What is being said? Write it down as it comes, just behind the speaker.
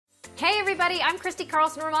Hey everybody, I'm Christy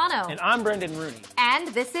Carlson Romano. And I'm Brendan Rooney. And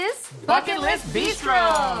this is Bucket List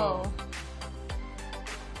Bistro.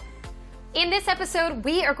 In this episode,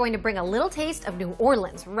 we are going to bring a little taste of New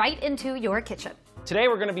Orleans right into your kitchen. Today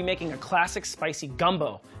we're going to be making a classic spicy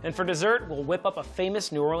gumbo. And for dessert, we'll whip up a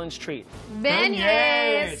famous New Orleans treat.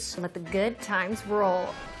 Beignets! Let the good times roll.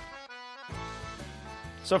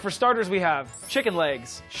 So for starters, we have chicken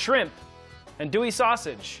legs, shrimp, andouille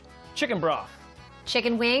sausage, chicken broth,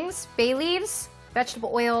 chicken wings, bay leaves,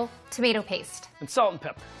 vegetable oil, tomato paste, and salt and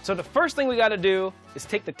pepper. So the first thing we got to do is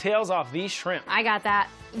take the tails off these shrimp. I got that.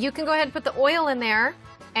 You can go ahead and put the oil in there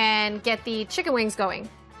and get the chicken wings going.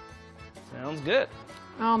 Sounds good.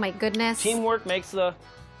 Oh my goodness. Teamwork makes the...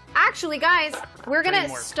 Actually, guys, we're going to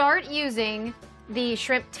Dreamwork. start using the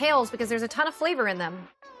shrimp tails because there's a ton of flavor in them.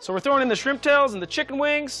 So we're throwing in the shrimp tails and the chicken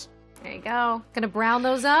wings. There you go. Gonna brown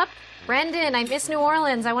those up. Brendan, I miss New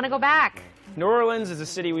Orleans. I want to go back. New Orleans is a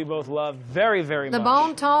city we both love very, very much. The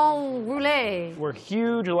bon ton roulé. We're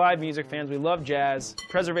huge live music fans. We love jazz.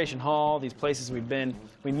 Preservation Hall, these places we've been,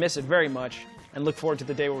 we miss it very much and look forward to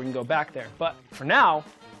the day where we can go back there. But for now,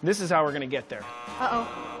 this is how we're gonna get there.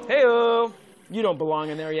 Uh-oh. Hey-o! You don't belong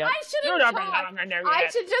in there yet. I should have belong in there yet. I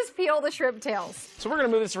should just peel the shrimp tails. So we're gonna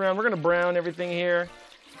move this around. We're gonna brown everything here.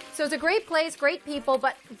 So it's a great place, great people,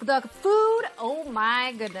 but the food, oh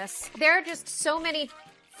my goodness. There are just so many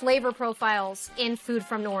flavor profiles in food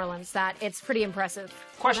from New Orleans that it's pretty impressive.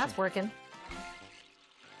 Question. Oh, that's working.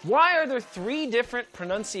 Why are there 3 different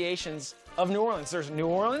pronunciations of New Orleans? There's New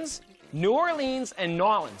Orleans, New Orleans, and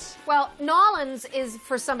Nolans. Well, Nolans is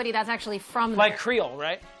for somebody that's actually from there. Like Creole,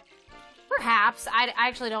 right? Perhaps. I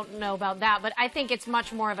actually don't know about that, but I think it's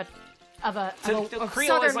much more of a Creole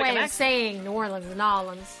southern is like way an of accent. saying New Orleans and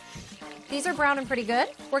Nolans. These are brown and pretty good.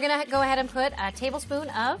 We're gonna go ahead and put a tablespoon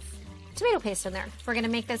of tomato paste in there. We're gonna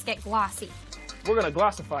make this get glossy. We're gonna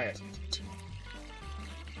glossify it.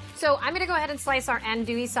 So I'm gonna go ahead and slice our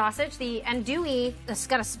andouille sausage. The andouille has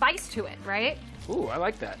got a spice to it, right? Ooh, I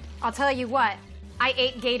like that. I'll tell you what, I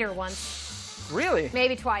ate gator once, Really?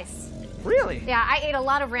 maybe twice. Really? Yeah, I ate a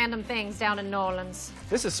lot of random things down in New Orleans.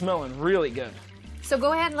 This is smelling really good. So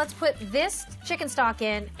go ahead and let's put this chicken stock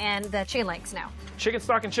in and the chicken legs now. Chicken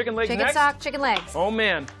stock and chicken legs Chicken next? stock, chicken legs. Oh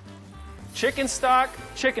man. Chicken stock,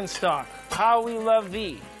 how we love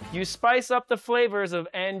thee. You spice up the flavors of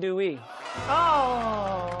andouille.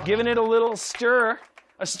 Oh. Giving it a little stir,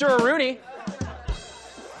 a stir-a-rooney.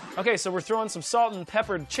 Okay, so we're throwing some salt and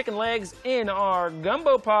peppered chicken legs in our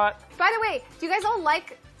gumbo pot. By the way, do you guys all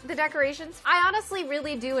like the decorations? I honestly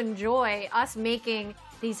really do enjoy us making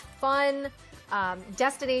these fun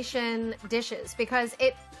destination dishes because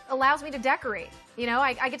it allows me to decorate. You know,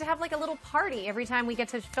 I get to have like a little party every time we get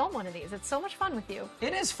to film one of these. It's so much fun with you.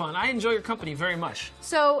 It is fun. I enjoy your company very much.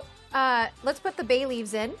 So let's put the bay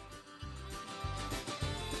leaves in.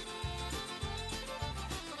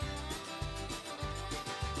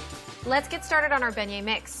 Let's get started on our beignet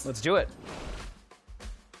mix. Let's do it.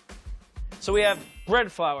 So we have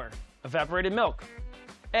bread flour, evaporated milk,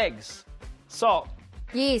 eggs, salt,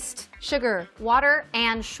 Yeast, sugar, water,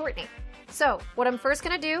 and shortening. So what I'm first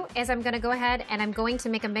gonna do is I'm gonna go ahead and I'm going to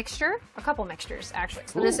make a mixture, a couple mixtures actually.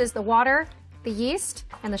 So this is the water, the yeast,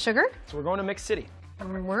 and the sugar. So we're going to Mix City.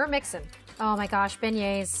 And we're mixing. Oh my gosh,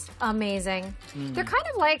 beignets, amazing. They're kind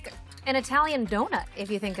of like an Italian donut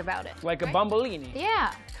if you think about it. Like a bombolini.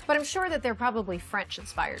 Yeah, but I'm sure that they're probably French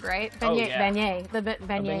inspired, right? Oh, Beignet, yeah. beignet. The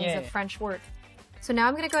beignet is a beignet. French word. So now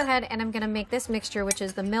I'm gonna go ahead and I'm gonna make this mixture, which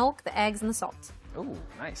is the milk, the eggs, and the salt. Ooh,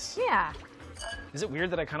 nice. Yeah. Is it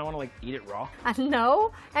weird that I kind of want to like eat it raw?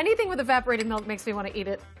 No, anything with evaporated milk makes me want to eat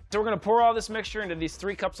it. So we're gonna pour all this mixture into these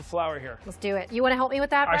 3 cups of flour here. Let's do it. You want to help me with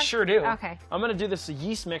that, I Brent? sure do. Okay, I'm gonna do this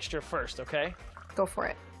yeast mixture first, okay? go for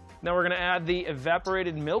it. Now we're gonna add the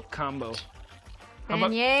evaporated milk combo. How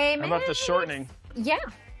about the mix. shortening? Yeah,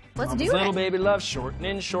 let's Mom's do little it. baby loves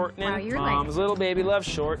shortening, shortening. Wow, you're like Mom's little baby loves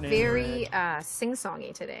shortening. Very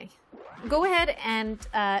sing-songy today. Go ahead and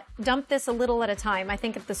dump this a little at a time. I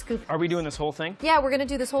think if the scoop... Are we doing this whole thing? Yeah, we're gonna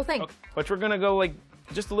do this whole thing. Okay. But we're gonna go like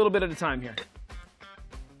just a little bit at a time here.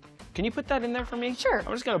 Can you put that in there for me? Sure.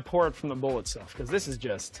 I'm just gonna pour it from the bowl itself because this is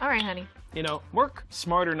just, All right, honey. you know, work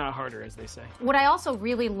smarter, not harder, as they say. What I also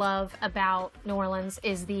really love about New Orleans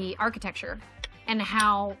is the architecture and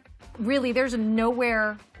how really there's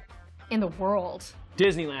nowhere in the world.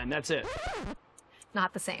 Disneyland, that's it.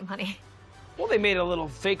 Not the same, honey. Well, they made a little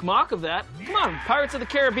fake mock of that. Come on, Pirates of the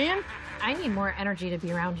Caribbean. I need more energy to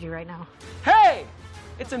be around you right now. Hey,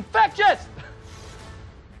 it's infectious.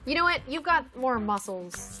 You know what? You've got more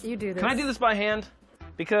muscles. You do this. Can I do this by hand?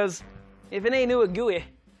 Because if it ain't new and gooey,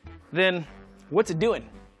 then what's it doing?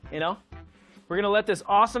 You know? We're gonna let this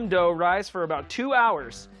awesome dough rise for about 2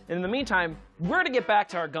 hours. And in the meantime, we're gonna get back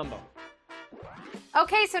to our gumbo.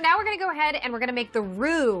 Okay, so now we're gonna go ahead and we're gonna make the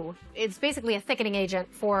roux. It's basically a thickening agent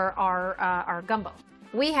for our gumbo.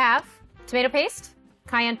 We have tomato paste,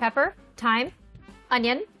 cayenne pepper, thyme,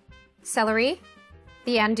 onion, celery,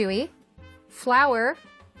 the andouille, flour,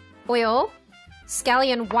 oil,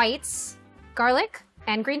 scallion whites, garlic,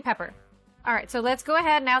 and green pepper. All right, so let's go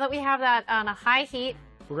ahead now that we have that on a high heat.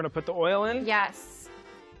 We're gonna put the oil in? Yes.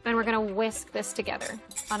 Then we're gonna whisk this together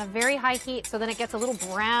on a very high heat so then it gets a little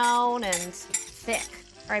brown and thick.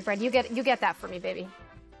 All right, Brad, you get that for me, baby.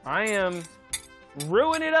 I am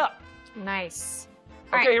ruining it up. Nice.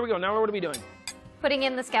 Okay, All right. here we go. Now what are we doing? Putting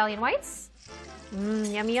in the scallion whites.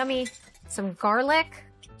 Yummy, yummy. Some garlic,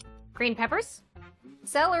 green peppers,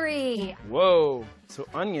 celery. Whoa, so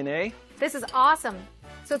onion, eh? This is awesome.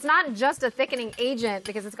 So it's not just a thickening agent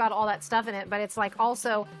because it's got all that stuff in it, but it's like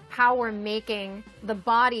also how we're making the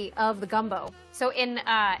body of the gumbo. So in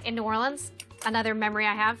New Orleans, another memory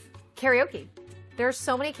I have, karaoke. There's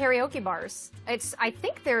so many karaoke bars. I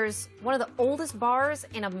think there's one of the oldest bars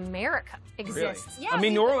in America exists. Really? Yeah, I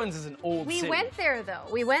mean, New Orleans is an old we city. went there though.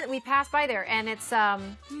 We passed by there, and it's I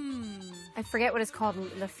forget what it's called,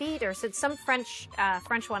 Lafitte, or it's some French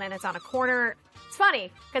one, and it's on a corner. It's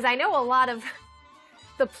funny because I know a lot of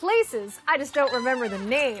the places. I just don't remember the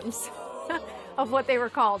names of what they were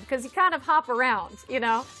called because you kind of hop around, you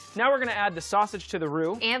know. Now we're gonna add the sausage to the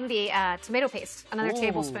roux. And the tomato paste, another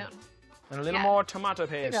tablespoon. And a little more tomato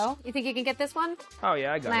paste. There you go. You think you can get this one? Oh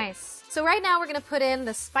yeah, I got it. Nice. So right now we're gonna put in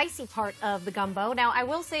the spicy part of the gumbo. Now I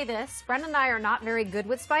will say this, Brendan and I are not very good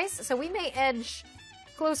with spice, so we may edge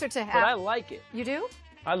closer to half. But I like it. You do?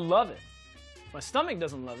 I love it. My stomach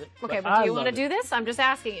doesn't love it. Okay, but do you want to do this? I'm just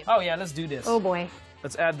asking you. Oh yeah, let's do this. Oh boy.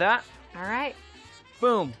 Let's add that. All right.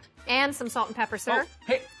 Boom. And some salt and pepper, sir. Oh,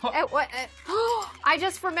 hey. What? I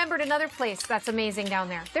just remembered another place that's amazing down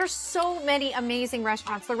there. There's so many amazing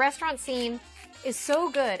restaurants. The restaurant scene is so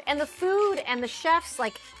good. And the food and the chefs,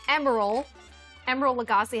 like Emerald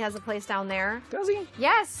Lagasse has a place down there. Does he?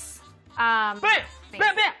 Yes. Bam! Bam!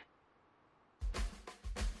 Bam!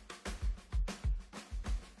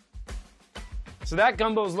 So that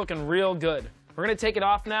gumbo is looking real good. We're gonna take it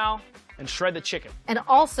off now and shred the chicken. And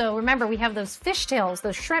also, remember, we have those fish tails,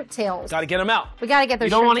 those shrimp tails. Gotta get them out. We gotta get those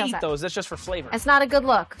You don't shrimp want to tails eat out. those. That's just for flavor. It's not a good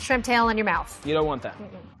look. Shrimp tail in your mouth. You don't want that.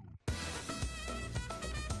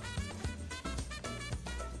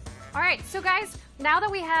 All right, so guys, now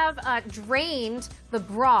that we have drained the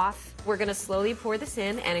broth, We're gonna slowly pour this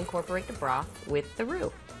in and incorporate the broth with the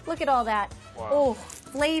roux. look at all that. Wow. Oh,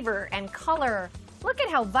 flavor and color. Look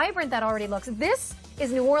at how vibrant that already looks. This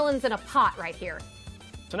is New Orleans in a pot right here.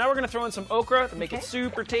 So now we're gonna throw in some okra to make it Okay.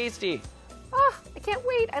 super tasty. Oh, I can't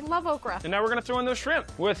wait. I love okra. And now we're gonna throw in those shrimp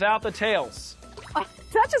without the tails. Oh,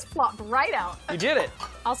 that just plopped right out. You did it.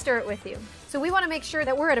 I'll stir it with you. So we want to make sure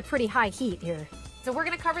that we're at a pretty high heat here. So we're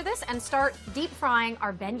going to cover this and start deep frying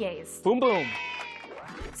our beignets. Boom, boom.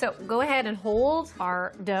 So go ahead and hold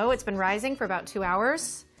our dough. It's been rising for about 2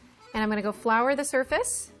 hours. And I'm going to go flour the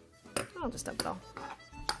surface. I'll just dump it all.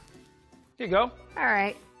 Here you go. All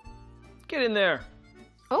right. Get in there.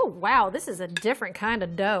 Oh, wow. This is a different kind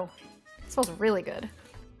of dough. It smells really good.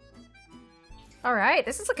 All right.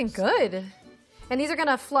 This is looking good. And these are going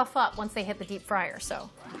to fluff up once they hit the deep fryer, so.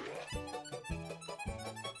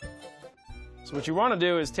 So what you want to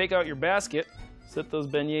do is take out your basket, set those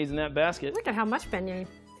beignets in that basket. Look at how much beignet.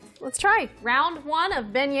 Let's try. Round one of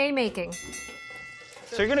beignet making.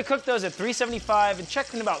 So you're gonna cook those at 375 and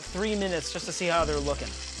check in about 3 minutes just to see how they're looking.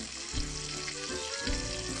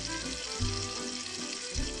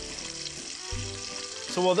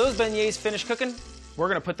 So while those beignets finish cooking, we're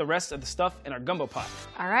gonna put the rest of the stuff in our gumbo pot.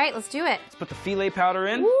 All right, let's do it. Let's put the filet powder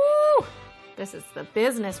in, Woo! This is the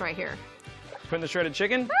business right here. put in the shredded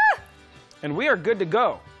chicken, and we are good to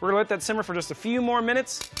go. We're gonna let that simmer for just a few more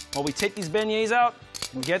minutes while we take these beignets out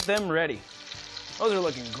and get them ready. Those are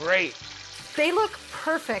looking great. They look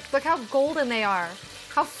perfect. Look how golden they are.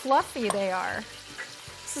 How fluffy they are.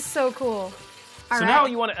 This is so cool. All So right. now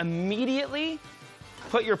you want to immediately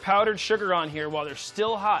put your powdered sugar on here while they're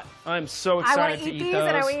still hot. I'm so I excited want to eat these those.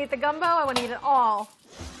 and I want to eat the gumbo. I want to eat it all.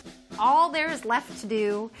 All there's left to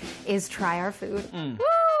do is try our food.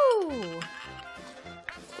 Woo!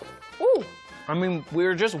 Ooh. I mean,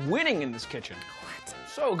 we're just winning in this kitchen. What?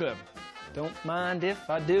 So good. Don't mind if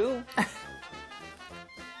I do.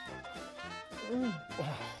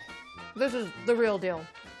 This is the real deal.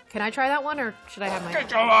 Can I try that one or should I have my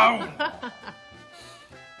Get along.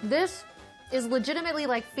 This is legitimately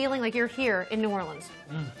like feeling like you're here in New Orleans.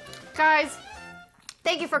 Guys,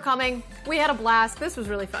 thank you for coming. We had a blast. This was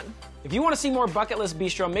really fun. If you want to see more Bucket List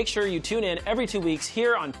Bistro, make sure you tune in every 2 weeks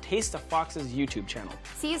here on Taste of Fox's YouTube channel.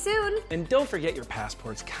 See you soon. And don't forget your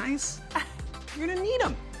passports, guys. You're gonna need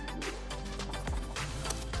them.